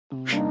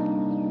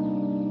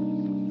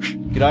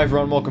G'day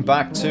everyone, welcome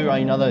back to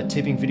another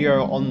tipping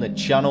video on the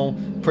channel.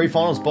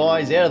 Pre-finals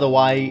buys out of the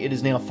way, it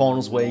is now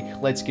finals week.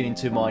 Let's get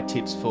into my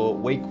tips for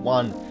week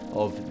 1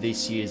 of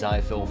this year's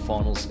AFL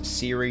finals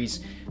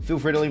series. Feel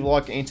free to leave a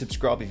like and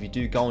subscribe if you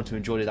do go on to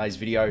enjoy today's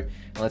video,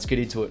 and let's get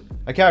into it.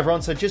 Okay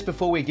everyone, so just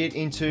before we get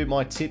into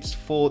my tips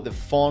for the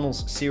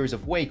finals series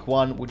of week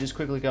 1, we'll just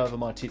quickly go over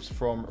my tips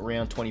from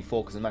round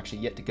 24 because I'm actually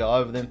yet to go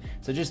over them.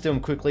 So just do them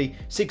quickly.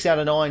 6 out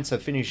of 9, so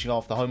finishing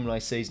off the home and away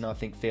season I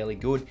think fairly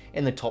good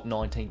in the top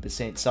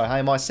 19%. So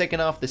hey, my second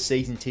half of the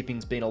season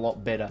tipping's been a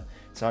lot better,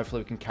 so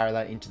hopefully we can carry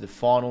that into the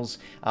finals.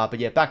 But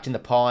yeah, back in the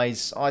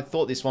pies. I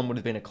thought this one would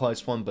have been a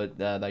close one, but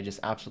they just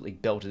absolutely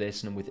belted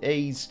Essendon with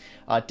ease.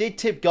 I did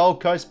tip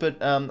Gold Coast,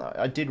 but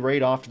I did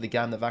read after the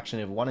game they've actually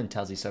never won in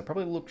Tassie, so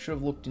probably should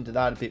have looked into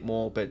that a bit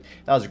more. But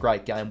that was a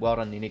great game. Well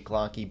done to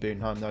𝐬𝐿𝐼𝐻𝐿𝐼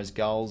booting home those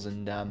goals,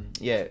 and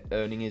yeah,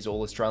 earning his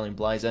All-Australian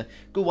blazer.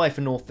 Good way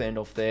for North End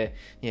off there.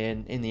 Yeah,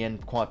 in the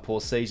end, quite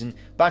poor season.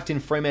 Backed in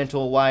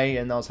Fremantle away,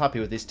 and I was happy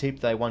with this tip.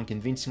 They won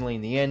convincingly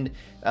in the end.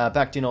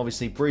 Backed in,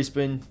 obviously,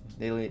 Brisbane.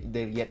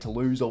 They're yet to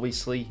lose,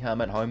 obviously,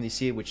 at home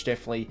this year, which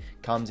definitely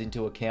comes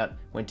into account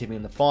when tipping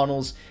in the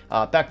finals.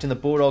 Backed in the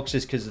Bulldogs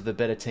just because of the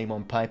better team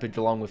on paper.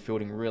 Geelong were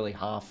fielding really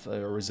half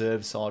a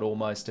reserve side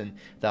almost, and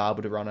they're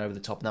able to run over the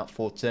top in that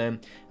fourth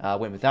term.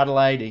 Went with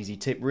Adelaide, easy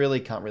tip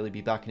really. Can't really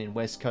be backing in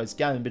West Coast.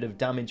 Gave a bit of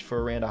damage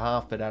for around a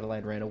half, but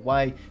Adelaide ran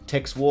away.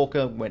 Tex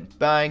Walker went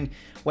bang.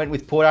 Went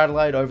with Port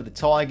Adelaide over the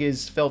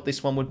Tigers. Felt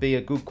this one would be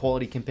a good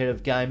quality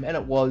competitive game, and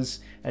it was.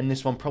 And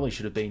this one probably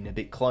should have been a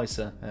bit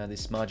closer.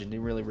 This margin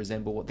didn't really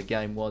resemble what the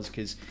game was,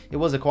 because it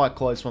was a quite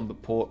close one, but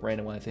Port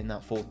ran away within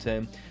that fourth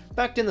term.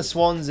 Backed in the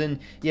Swans, and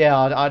yeah,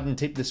 I didn't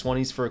tip the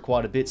Swannies for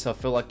quite a bit, so I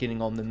feel like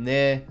getting on them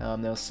there.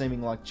 They were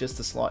seeming like just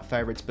the slight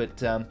favourites,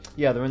 but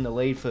yeah, they're in the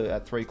lead for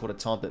at three-quarter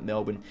time, but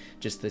Melbourne,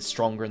 just the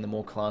stronger and the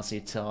more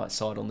classy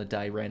side on the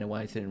day, ran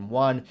away with it and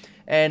won.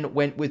 And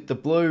went with the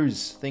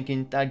Blues,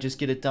 thinking they'd just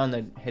get it done.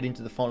 They'd head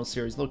into the final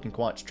series looking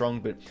quite strong,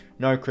 but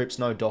no Cripps,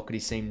 no Doherty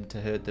seemed to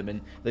hurt them,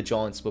 and the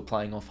Giants were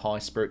playing off high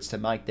spirits to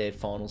make their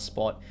final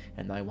spot,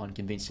 and they won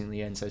convincingly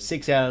in the end. So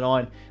 6 out of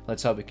 9.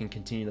 Let's hope we can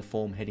continue the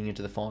form heading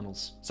into the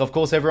finals. So of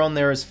course, everyone,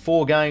 there is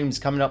 4 games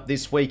coming up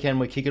this weekend.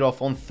 We kick it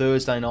off on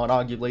Thursday night,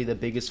 arguably the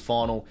biggest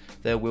final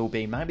there will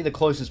be, maybe the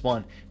closest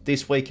one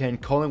this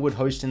weekend. Collingwood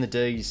hosting the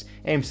D's,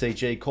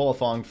 MCG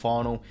qualifying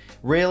final.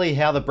 Really,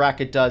 how the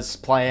bracket does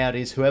play out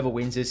is whoever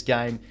wins this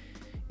game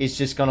is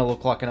just going to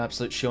look like an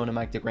absolute shoe to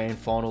make the grand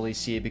final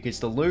this year, because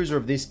the loser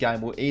of this game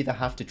will either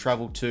have to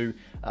travel to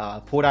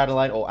Port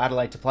Adelaide, or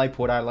Adelaide to play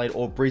Port Adelaide,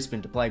 or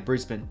Brisbane to play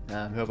Brisbane,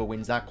 whoever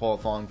wins that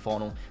qualifying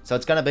final. So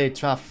it's going to be a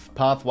tough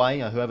pathway,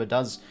 whoever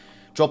does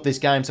drop this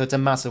game, so it's a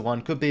massive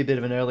one. Could be a bit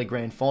of an early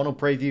grand final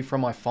preview from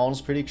my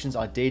finals predictions.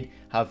 I did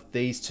have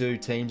these 2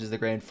 teams as the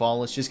grand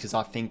finalists, just because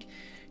I think,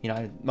 you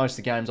know, most of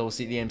the games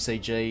obviously at the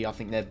MCG, I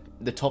think they're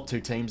the top 2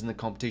 teams in the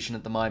competition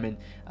at the moment.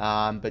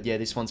 But yeah,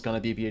 this one's going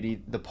to be a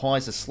beauty. The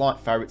pies are slight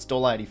favourites,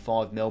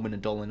 $1.85, Melbourne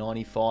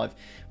 $1.95.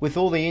 With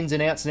all the ins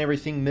and outs and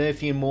everything,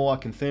 Murphy and Moore are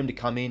confirmed to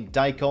come in.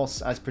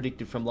 Dacos, as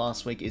predicted from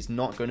last week, is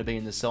not going to be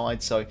in the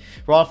side. So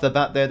right off the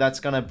bat there, that's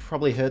going to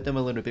probably hurt them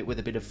a little bit with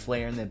a bit of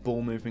flair in their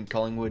ball movement,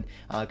 Collingwood,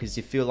 because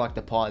you feel like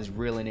the Pies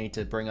really need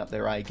to bring up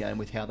their A game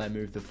with how they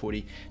move the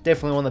footy.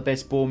 Definitely one of the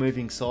best ball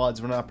moving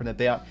sides run up and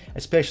about,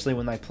 especially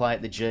when they play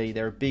at the G.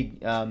 They're a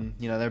big,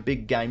 you know, they're a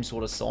big game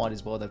sort of side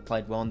as well. They've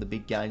played well in the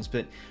big games,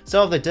 but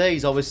so have the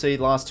D's. Obviously,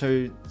 last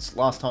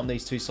time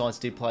these 2 sides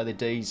did play, the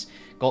D's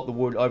got the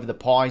wood over the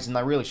Pies, and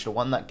they really should have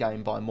won that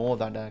game by more.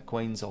 That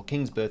Queen's or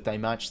King's birthday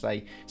match,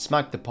 they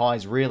smacked the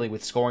Pies really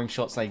with scoring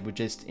shots. They were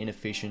just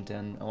inefficient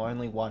and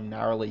only won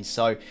narrowly.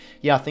 So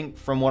yeah, I think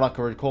from what I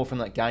can recall from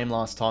that game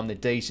last time, the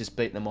D's just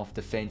beat them off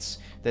defence.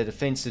 Their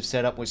defensive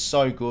setup was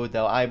so good.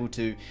 They were able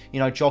to, you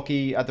know,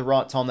 jockey at the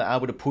right time. They're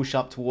able to push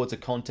up towards a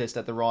contest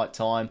at the right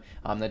time.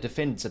 They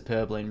defended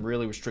superbly and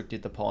really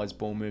restricted the Pies'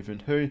 ball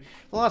movement, who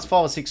the last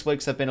 5 or 6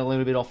 weeks have been a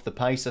little bit off the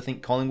pace. I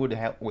think Collingwood,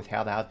 with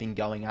how they have been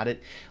going at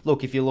it.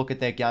 Look, if you look at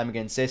their game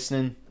against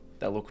Essendon,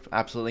 they looked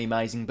absolutely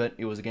amazing, but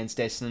it was against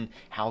Essendon.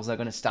 How's they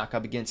going to stack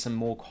up against some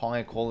more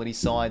higher quality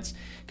sides?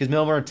 Because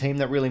Melbourne are a team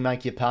that really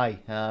make you pay.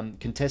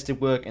 Contested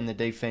work and the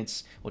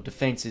defense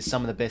is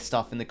some of the best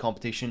stuff in the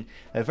competition.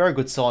 They're a very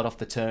good side off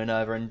the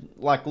turnover, and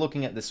like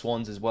looking at the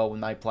Swans as well,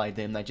 when they played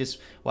them, they just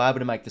were able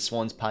to make the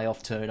Swans pay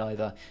off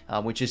turnover,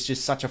 which is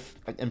just such an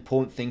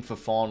important thing for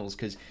finals,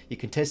 because your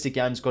contested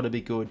game's got to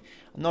be good.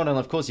 Not only,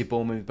 of course, your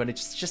ball movement, but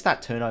it's just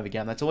that turnover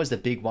game. That's always the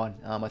big one.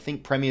 I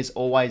think Premiers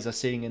always are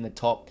sitting in the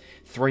top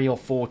 3 or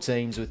 4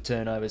 teams with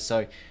turnovers.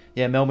 So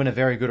yeah, Melbourne are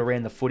very good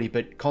around the footy,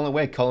 but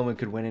where Collingwood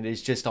could win it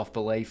is just off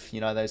belief.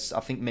 You know, there's, I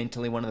think,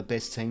 mentally one of the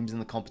best teams in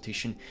the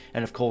competition,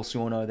 and of course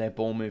we all know their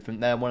ball movement.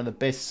 They're one of the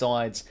best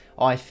sides,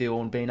 I feel,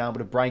 in being able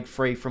to break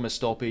free from a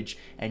stoppage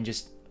and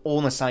just all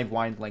in the same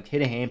wavelength.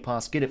 Hit a hand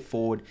pass, get it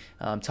forward,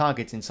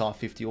 targets inside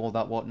 50, all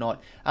that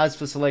whatnot. As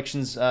for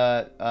selections,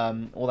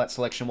 all that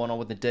selection went on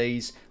with the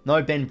D's.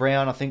 No Ben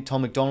Brown. I think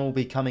Tom McDonald will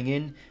be coming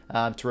in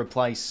to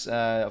replace,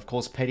 of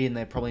course, Petty, and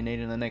they're probably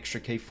needing an extra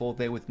key forward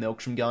there with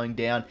Melksham going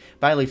down.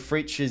 Bailey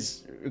Fritsch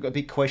is a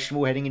bit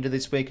questionable heading into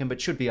this weekend, but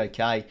should be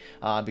okay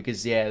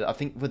because, yeah, I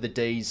think for the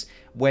Ds,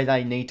 where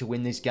they need to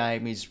win this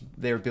game is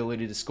their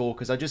ability to score,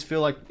 because I just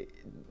feel like,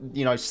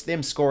 you know,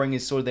 them scoring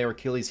is sort of their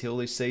Achilles heel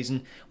this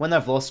season. When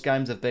they've lost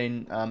games, they've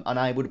been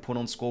unable to put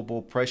on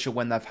scoreboard pressure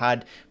when they've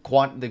had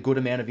quite the good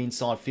amount of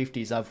inside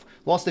 50s. They've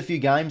lost a few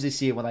games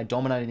this year when they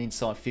dominated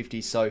inside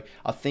 50s, so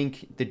I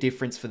think the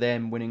difference for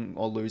them winning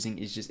or losing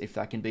is just if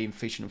they can be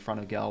efficient in front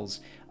of goals,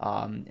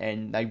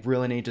 and they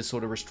really need to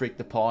sort of restrict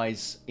the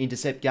Pies'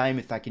 intercept game.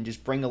 If they can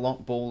just bring a lot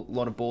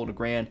of ball to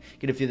ground,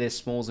 get a few of their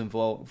smalls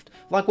involved,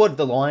 like what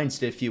the Lions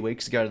did a few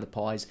weeks ago to the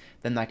Pies,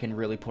 then they can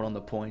really put on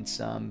the points.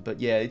 But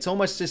yeah, it's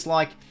almost just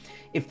like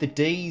if the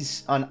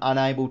Ds are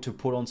unable to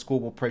put on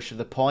scoreboard pressure,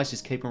 the Pies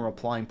just keep on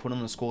replaying, put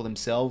on the score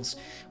themselves.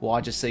 Well,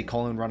 I just see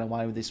Collingwood run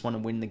away with this one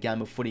and win the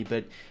game of footy.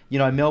 But, you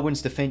know,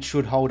 Melbourne's defence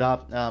should hold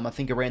up. I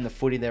think around the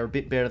footy, they're a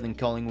bit better than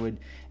Collingwood.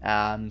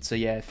 So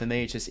yeah, for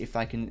me, it's just if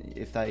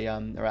they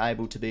are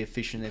able to be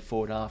efficient in their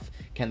forward half,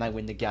 can they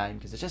win the game?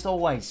 Because it's just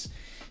always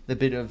the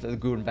bit of the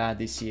good and bad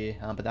this year,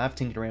 but they have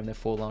tinkered around their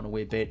forward line a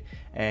wee bit,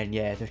 and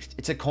yeah,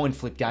 it's a coin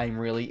flip game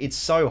really. It's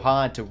so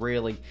hard to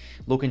really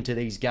look into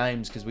these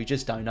games because we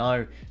just don't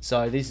know,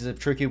 so this is a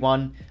tricky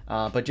one,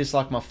 but just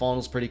like my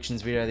finals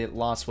predictions video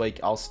last week,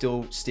 I'll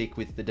still stick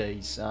with the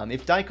Ds.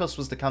 If 𝐓𝐴𝐞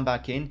was to come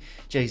back in,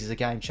 geez, it's a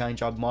game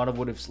changer. I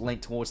would have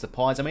leant towards the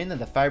Pies. I mean, they're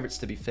the favourites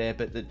to be fair,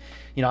 but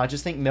you know, I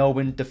just think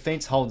Melbourne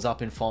defence holds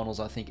up in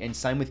finals, I think, and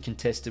same with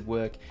contested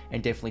work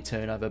and definitely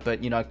turnover.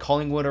 But you know,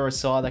 Collingwood are a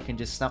side that can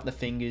just snap the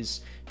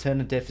fingers,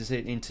 turn a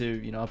deficit into,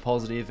 you know, a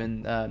positive,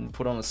 and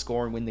put on a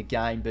score and win the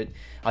game. But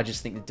I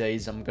just think the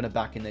Ds, I'm going to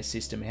back in their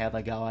system, how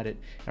they go at it.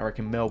 I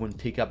reckon Melbourne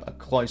pick up a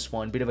close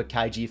one, bit of a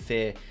cagey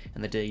affair,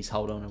 and the Ds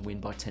hold on and win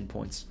by 10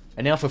 points.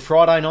 And now for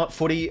Friday night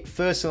footy,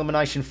 first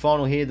elimination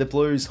final here, the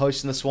Blues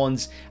hosting the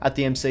Swans at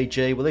the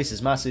MCG. Well, this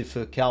is massive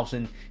for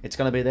Carlton. It's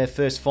going to be their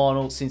first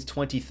final since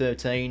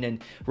 2013,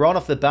 and right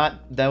off the bat,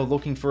 they were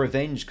looking for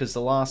revenge because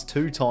the last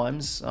two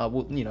times,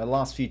 you know, the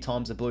last few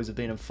times the Blues have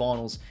been in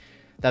finals,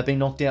 they've been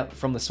knocked out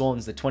from the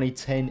Swans. The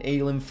 2010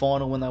 Elam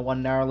final when they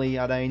won narrowly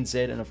at ANZ,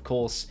 and of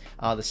course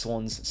the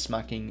Swans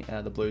smacking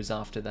the Blues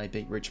after they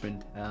beat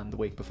Richmond the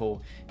week before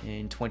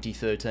in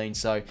 2013.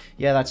 So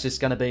yeah, that's just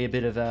going to be a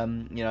bit of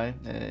you know,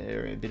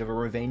 a bit of a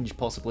revenge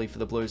possibly for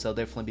the Blues. They'll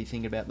definitely be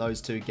thinking about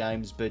those two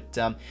games.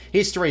 But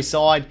history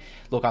aside,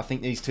 look, I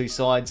think these two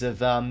sides have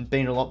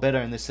been a lot better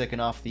in the second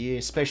half of the year,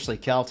 especially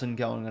Carlton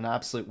going on an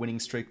absolute winning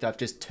streak. They've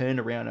just turned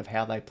around of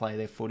how they play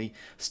their footy.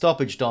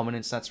 Stoppage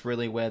dominance, that's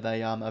really where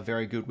they are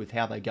very good with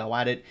how they go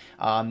at it.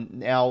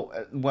 Now,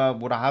 well,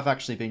 what I have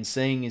actually been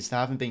seeing is they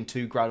haven't been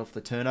too great off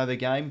the turnover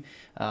game,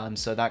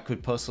 so that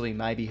could possibly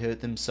maybe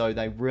hurt them. So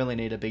they really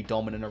need to be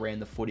dominant around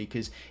the footy,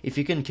 because if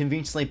you can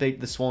convincingly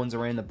beat the Swans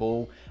around the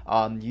ball,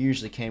 you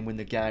usually can win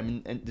the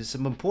game. And there's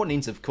some important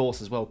ins, of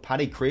course, as well.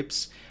 Paddy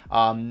Cripps.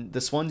 The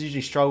Swans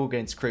usually struggle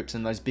against Cripps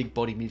and those big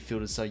body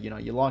midfielders, so you know,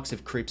 your likes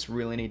of Cripps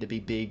really need to be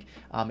big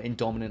and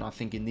dominant, I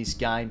think, in this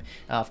game.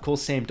 Of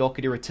course, Sam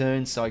Doherty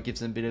returns, so it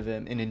gives them a bit of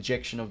an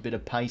injection of a bit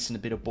of pace and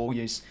a bit of ball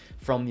use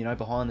from, you know,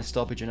 behind the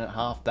stoppage and at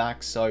half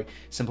back. So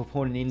some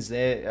important ins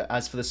there.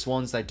 As for the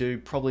Swans, they do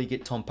probably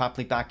get Tom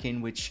Papley back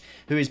in,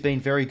 who has been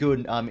very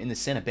good in the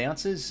centre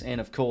bounces, and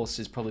of course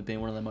has probably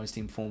been one of the most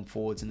informed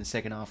forwards in the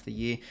second half of the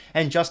year.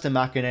 And Justin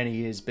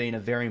McInerney has been a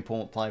very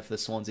important player for the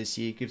Swans this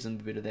year. Gives them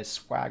a bit of their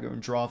swagger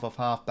and drive off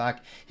half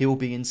back. He will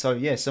be in. So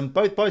yeah,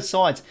 both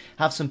sides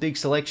have some big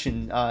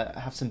selection,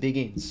 have some big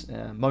ins,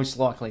 most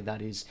likely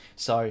that is.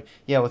 So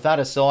yeah, with that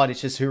aside,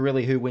 it's just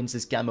who wins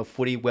this game of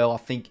footy. Well, I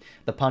think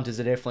the punters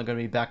are definitely going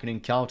to be backing in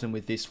Carlton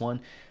with this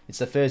one. It's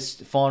the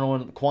first final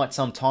in quite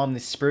some time. The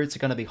spirits are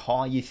going to be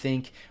high, you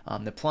think.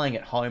 They're playing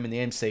at home in the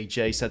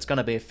MCG, so it's going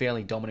to be a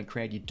fairly dominant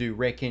crowd, you do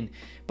reckon.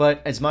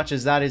 But as much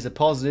as that is a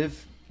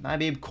positive,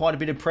 maybe quite a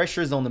bit of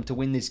pressure is on them to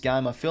win this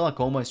game. I feel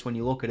like almost when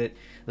you look at it,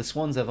 the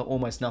Swans have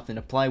almost nothing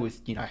to play with,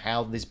 you know,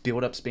 how this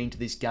build-up's been to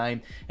this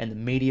game, and the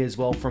media as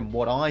well, from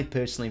what I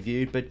personally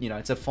viewed. But, you know,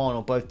 it's a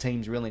final. Both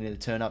teams really need to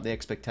turn up. The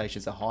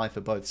expectations are high for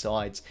both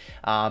sides.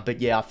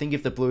 But yeah, I think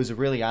if the Blues are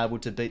really able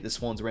to beat the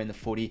Swans around the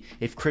footy,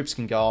 if Cripps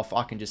can go off,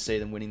 I can just see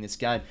them winning this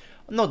game.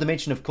 Not to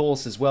mention, of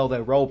course, as well,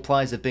 their role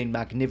players have been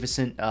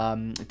magnificent.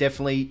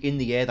 Definitely in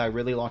the air, they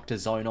really like to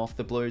zone off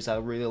the Blues. They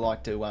really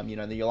like to, you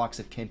know, the likes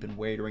of Kemp and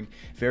𝐬𝐬,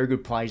 very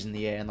good players in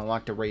the air, and they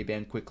like to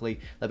rebound quickly.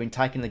 They've been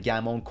taking the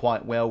game on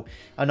quite well.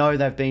 I know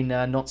they've been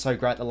not so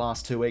great the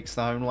last 2 weeks,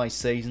 the home away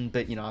season,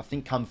 but, you know, I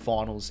think come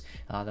finals,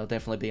 they'll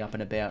definitely be up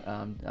and about,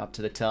 up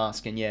to the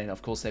task. And yeah,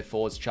 of course, their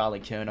forwards, Charlie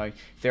Curnow,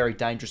 very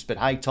dangerous. But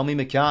hey, Tommy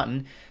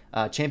McCartan,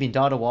 champion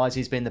data-wise,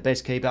 he's been the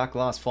best key back the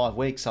last 5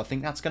 weeks. So I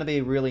think that's going to be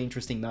a really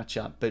interesting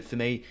matchup. But for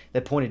me,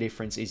 their point of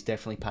difference is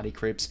definitely Paddy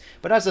Cripps.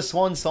 But as the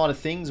Swans side of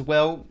things,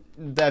 well,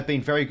 they've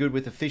been very good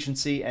with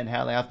efficiency and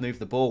how they have moved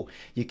the ball.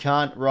 You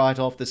can't write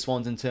off the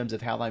Swans in terms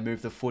of how they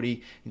move the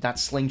footy. That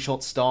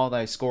slingshot style,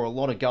 they score a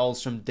lot of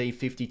goals from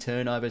D50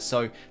 turnovers.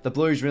 So the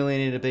Blues really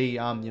need to be,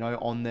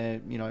 on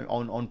their,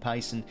 on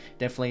pace and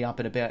definitely up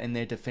and about in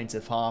their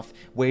defensive half.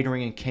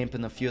 Wiedering and Kemp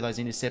and a few of those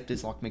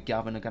interceptors like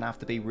McGovern are going to have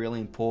to be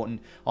really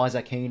important.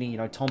 Isaac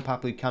Heaney, Tom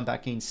Papley come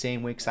back in,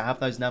 Sam Wicks, they have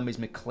those numbers.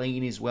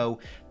 McLean as well.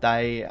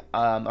 They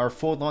are a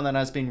forward line that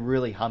has been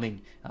really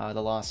humming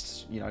the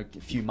last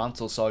few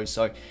months or so.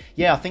 So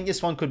yeah, I think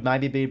this one could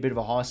maybe be a bit of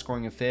a high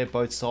scoring affair.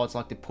 Both sides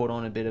like to put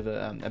on a bit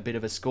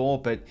of a score,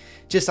 but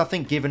just I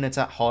think given it's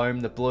at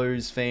home, the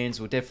Blues fans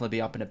will definitely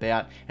be up and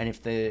about. And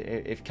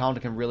if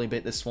Carlton can really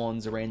beat the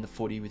Swans around the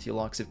footy with your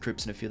likes of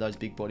Cripps and a few of those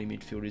big body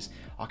midfielders,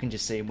 I can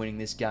just see them winning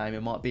this game.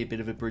 It might be a bit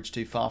of a bridge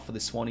too far for the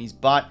Swannies,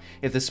 but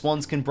if the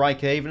Swans can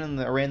break even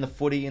around the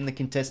footy in the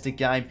contested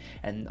game,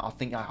 and I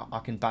think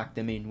I can back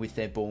them in with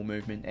their ball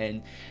movement.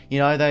 And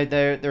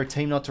they're a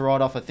team not to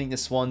write off. I think the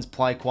Swans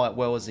play quite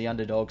well as the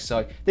underdog,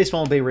 so this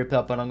one will be a rip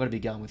up, but I'm going to be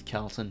going with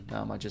Carlton.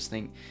 I just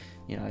think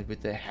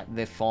with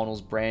their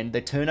finals brand,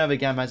 their turnover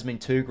game hasn't been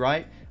too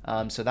great,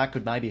 so that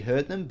could maybe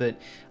hurt them, but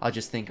I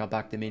just think I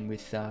back them in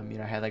with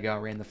how they go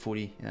around the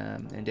footy,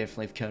 and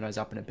definitely if Curno's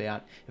up and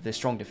about, if they're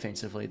strong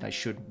defensively, they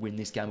should win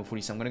this game of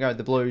footy. So I'm going to go with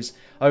the Blues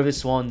over the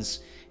Swans,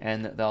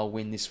 and they'll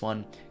win this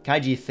one.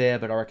 KG fair,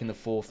 but I reckon the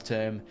fourth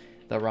term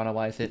they'll run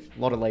away with it.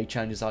 A lot of lead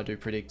changes I do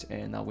predict,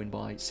 and they'll win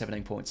by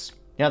 17 points.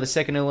 Now the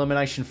second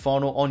elimination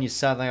final on your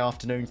Saturday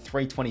afternoon,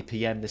 3:20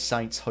 PM, the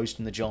Saints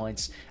hosting the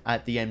Giants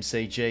at the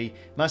MCG.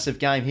 Massive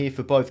game here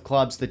for both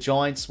clubs. The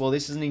Giants, well,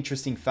 this is an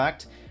interesting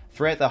fact.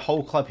 Throughout the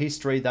whole club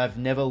history, they've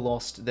never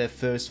lost their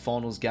first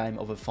finals game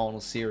of a final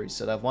series.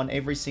 So they've won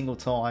every single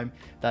time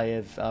they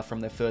have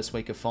from their first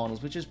week of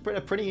finals, which is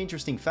a pretty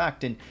interesting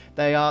fact. And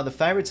they are the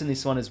favourites in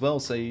this one as well.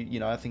 So,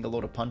 I think a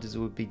lot of punters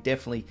would be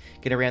definitely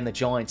get around the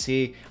Giants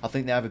here. I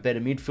think they have a better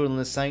midfield than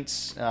the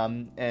Saints.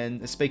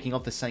 And speaking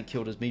of the St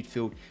Kilda's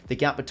midfield, the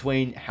gap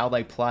between how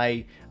they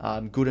play,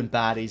 good and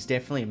bad, is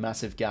definitely a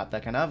massive gap. They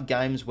can have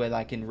games where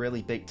they can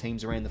really beat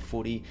teams around the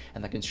footy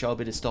and they can show a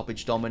bit of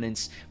stoppage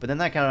dominance. But then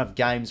they can have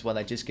games where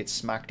they just get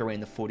smacked around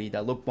the footy. They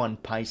look one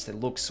pace, they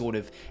look sort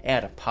of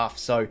out of puff.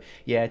 So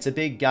yeah, it's a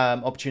big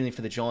opportunity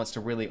for the Giants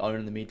to really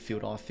own the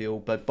midfield, I feel.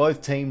 But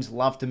both teams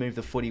love to move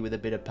the footy with a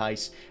bit of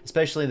pace,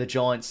 especially the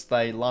Giants.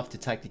 They love to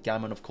take the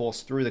game on, of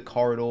course, through the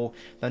corridor.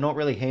 They're not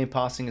really hand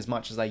passing as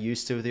much as they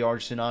used to with the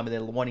Origin Army.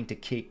 They're wanting to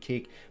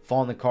kick,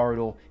 find the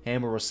corridor,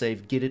 handle,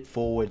 receive, get it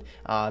forward.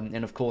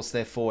 And of course,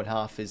 their forward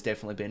half has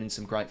definitely been in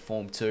some great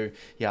form too.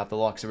 Yeah, the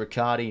likes of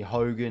Riccardi,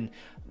 Hogan.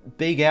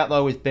 Big out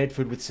though with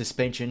Bedford with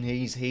suspension.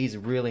 He's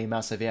really a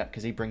massive out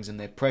because he brings in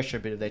their pressure, a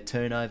bit of their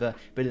turnover,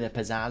 a bit of their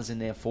pizzazz in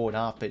their forward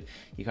half. But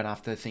you're going to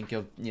have to think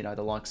of,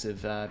 the likes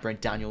of Brent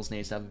Daniels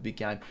needs to have a big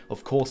game.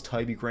 Of course,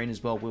 Toby Green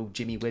as well. Will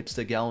Jimmy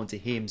Webster go into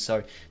him?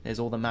 So there's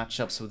all the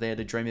matchups there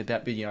to dream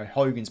about. But,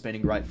 Hogan's been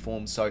in great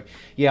form. So,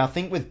 yeah, I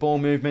think with ball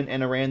movement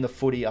and around the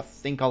footy, I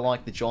think I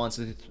like the Giants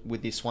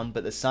with this one.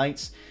 But the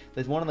Saints,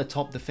 they're one of the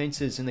top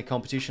defences in the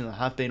competition that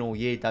have been all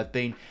year. They've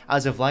been,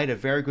 as of late, a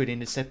very good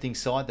intercepting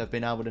side. They've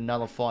been able to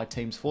nullify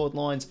teams' forward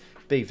lines,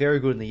 be very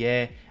good in the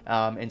air,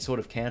 and sort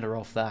of counter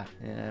off that.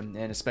 And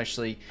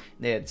especially,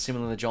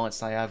 similar to the Giants,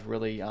 they have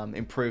really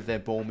improved their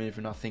ball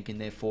movement, I think, in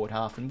their forward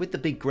half. And with the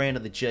big ground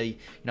of the G,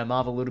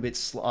 Marvel a little bit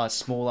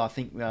smaller, I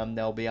think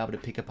they'll be able to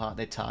pick apart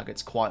their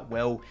targets quite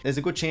well. There's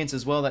a good chance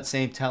as well that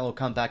Sam Taylor will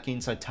come back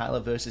in, so Taylor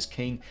versus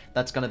King,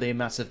 that's going to be a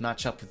massive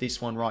matchup for this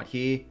one right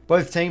here.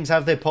 Both teams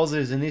have their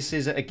positives, and this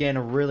is, again,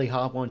 a really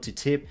hard one to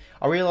tip.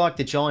 I really like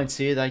the Giants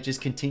here. They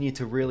just continue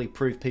to really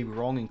prove people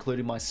wrong,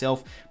 including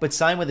myself. But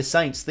same with the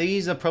Saints.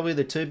 These are probably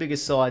the two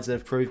biggest sides that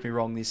have proved me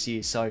wrong this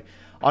year. So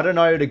I don't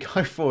know who to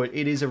go for it.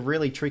 It is a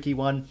really tricky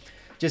one.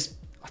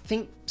 I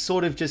think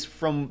sort of just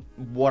from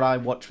what I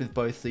watch with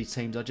both these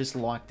teams, I just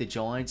like the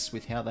Giants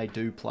with how they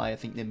do play. I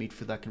think their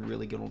midfield, they can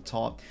really get on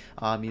top,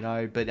 like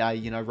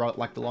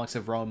the likes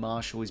of Rowan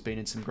Marshall, who's been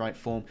in some great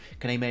form.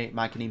 Can he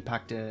make an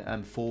impact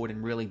forward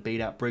and really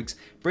beat out Briggs?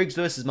 Briggs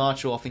versus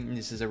Marshall, I think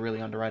this is a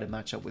really underrated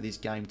matchup with this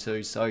game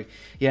too. So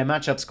yeah,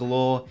 matchups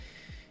galore.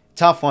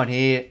 Tough one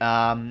here,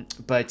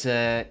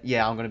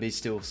 yeah, I'm going to be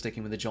still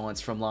sticking with the Giants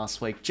from last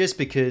week, just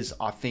because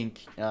I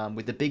think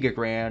with the bigger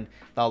ground,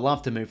 they'll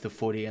love to move the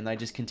footy, and they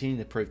just continue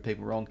to prove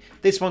people wrong.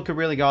 This one could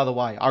really go either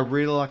way. I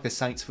really like the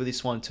Saints for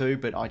this one too,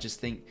 but I just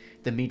think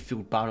the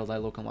midfield battle, they're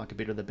looking like a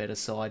bit of the better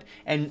side.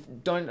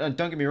 And don't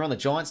get me wrong, the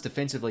Giants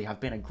defensively have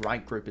been a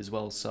great group as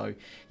well. So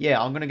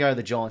yeah, I'm going to go with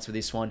the Giants for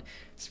this one.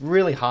 It's a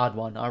really hard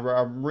one.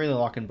 I'm really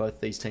liking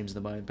both these teams at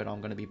the moment, but I'm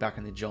going to be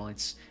backing the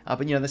Giants.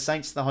 But the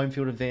Saints, the home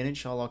field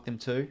advantage, I like them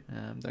too.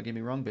 Don't get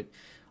me wrong, but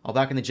I'll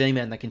back in the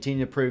G-Man. They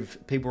continue to prove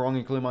people wrong,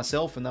 including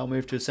myself, and they'll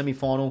move to a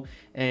semi-final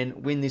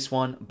and win this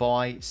one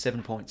by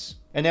 7 points.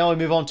 And now we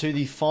move on to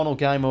the final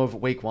game of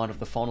week 1 of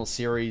the final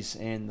series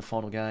and the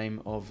final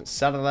game of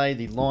Saturday.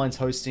 The Lions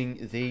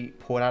hosting the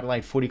Port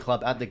Adelaide Footy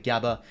Club at the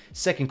Gabba.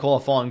 Second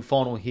qualifying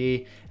final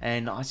here.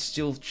 And I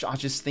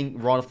just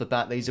think right off the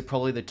bat, these are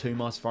probably the two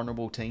most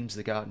vulnerable teams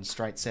that go out in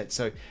straight sets.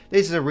 So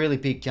this is a really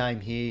big game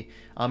here.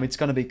 It's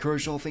going to be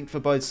crucial, I think, for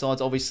both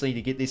sides, obviously,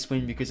 to get this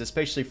win, because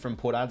especially from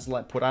Port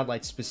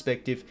Adelaide's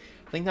perspective,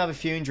 I think they have a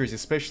few injuries,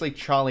 especially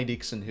Charlie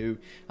Dixon, who,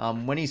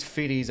 when he's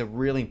fit, he's a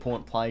really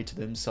important player to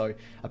them. So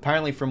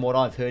apparently, from what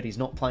I've heard, he's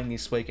not playing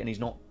this week, and he's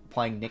not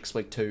playing next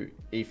week too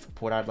if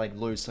Port Adelaide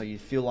lose. So you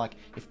feel like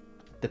if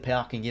the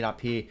power can get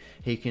up here,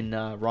 he can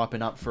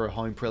ripen up for a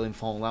home prelim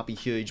final. That'd be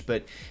huge.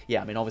 But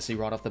yeah, I mean, obviously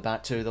right off the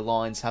bat too, the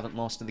Lions haven't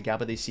lost to the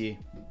Gabba this year.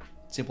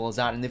 Simple as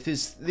that. And if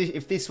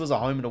this was a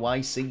home and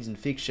away season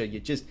fixture,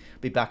 you'd just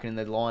be backing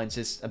the Lions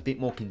just a bit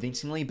more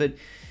convincingly. But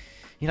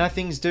you know,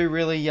 things do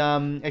really,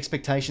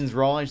 expectations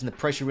rise and the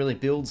pressure really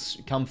builds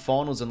come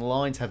finals, and the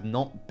Lions have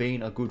not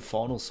been a good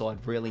final side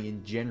really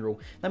in general.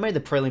 They made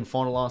the prelim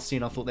final last year,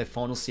 and I thought their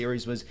final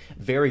series was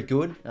very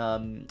good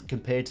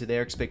compared to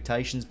their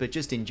expectations, but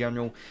just in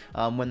general,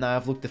 when they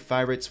have looked the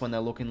favourites, when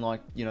they're looking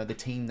like, you know, the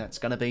team that's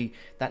going to be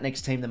that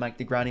next team to make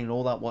the grading and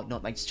all that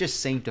whatnot, they just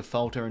seem to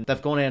falter, and they've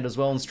gone out as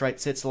well in straight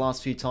sets the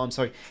last few times,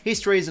 so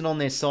history isn't on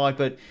their side.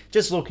 But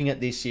just looking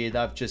at this year,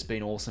 they've just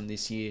been awesome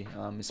this year,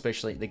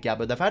 especially at the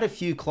Gabba. They've had a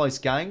few close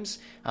games,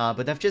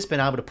 but they've just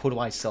been able to put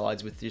away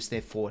sides with just their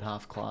forward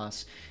half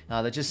class.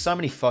 There's just so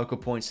many focal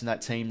points in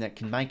that team that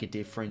can make a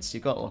difference.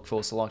 You've got, of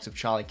course, the likes of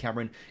Charlie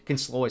Cameron, can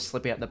always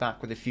slip out the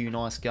back with a few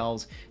nice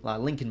goals.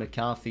 Lincoln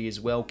McCarthy as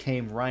well,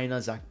 Cam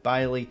Rayner, Zach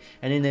Bailey,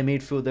 and in their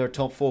midfield, they're a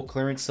top 4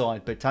 clearance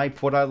side. But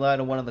Port Adelaide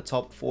are one of the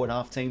top forward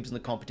half teams in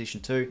the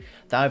competition too.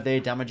 They have their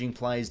damaging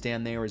players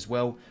down there as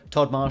well.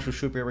 Todd Marshall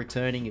should be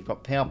returning. You've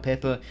got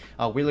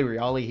𝐼𝐴𝐿𝐴𝐿𝐴, Willie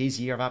Rioli, his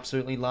year I've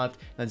absolutely loved.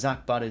 And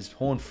Zach Butters,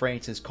 Horn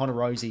Francis, Connor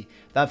Rosie.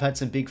 They've had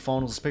some big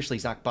finals, especially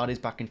Zach Butters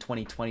back in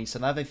 2020. So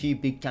they have a few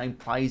big game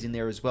plays in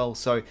there as well.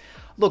 So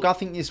look, I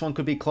think this one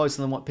could be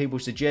closer than what people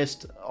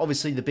suggest.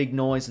 Obviously, the big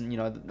noise and, you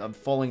know,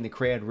 following the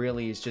crowd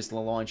really is just the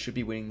Lions should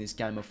be winning this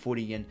game of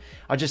footy. And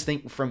I just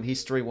think from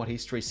history, what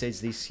history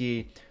says this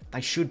year,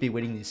 they should be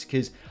winning this,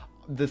 because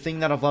the thing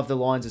that I've loved the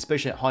Lions,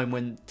 especially at home,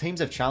 when teams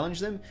have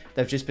challenged them,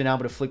 they've just been able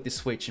to flick the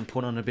switch and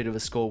put on a bit of a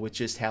score with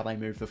just how they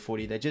move the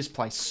footy. They just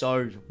play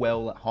so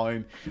well at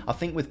home. I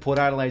think with Port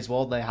Adelaide as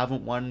well, they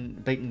haven't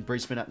beaten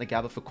Brisbane at the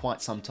Gabba for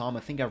quite some time.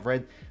 I think I've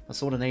read I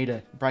sort of need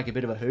to break a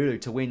bit of a hoodoo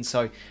to win.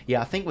 So yeah,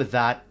 I think with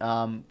that,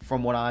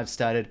 from what I've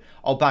stated,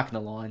 I'll back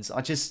the Lions.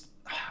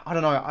 I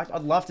don't know,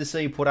 I'd love to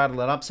see Port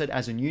Adelaide upset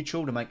as a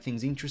neutral to make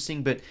things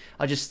interesting, but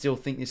I just still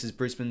think this is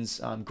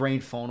Brisbane's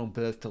grand final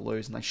berth to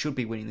lose, and they should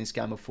be winning this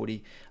game of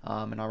footy,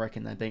 and I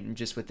reckon they beat them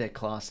just with their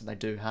class that they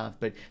do have.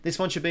 But this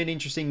one should be an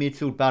interesting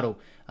midfield battle.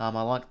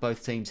 I like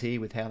both teams here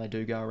with how they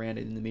do go around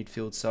it in the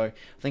midfield, so I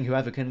think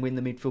whoever can win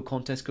the midfield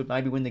contest could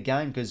maybe win the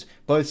game, because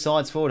both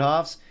sides' forward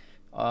halves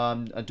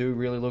do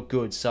really look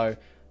good. So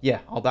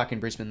yeah, I'll back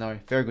in Brisbane though.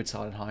 Very good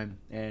side at home,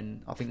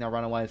 and I think they'll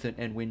run away with it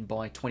and win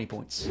by 20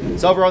 points.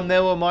 So overall,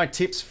 there were my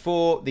tips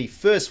for the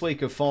first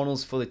week of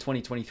finals for the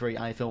 2023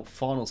 AFL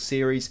Finals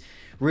Series.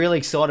 Really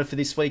excited for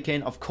this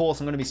weekend. Of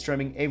course, I'm going to be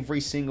streaming every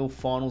single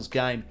finals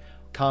game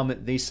come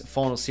this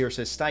final series,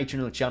 so stay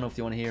tuned to the channel if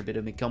you want to hear a bit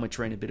of my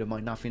commentary and a bit of my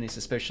nuffiness,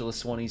 especially the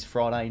Swannies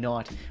Friday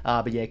night.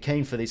 But yeah,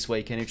 keen for this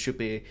weekend. It should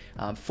be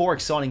 4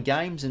 exciting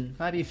games and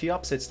maybe a few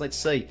upsets. Let's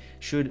see.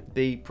 Should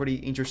be pretty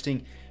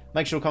interesting.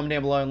 Make sure to comment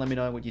down below and let me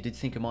know what you did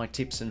think of my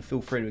tips, and feel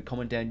free to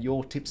comment down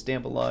your tips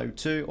down below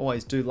too.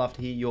 Always do love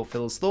to hear your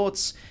fellas'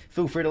 thoughts.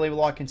 Feel free to leave a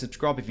like and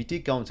subscribe if you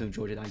did go on to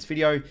enjoy today's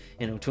video,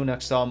 and until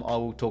next time, I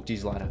will talk to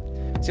you later.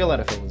 See you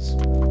later,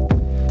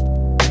 fellas.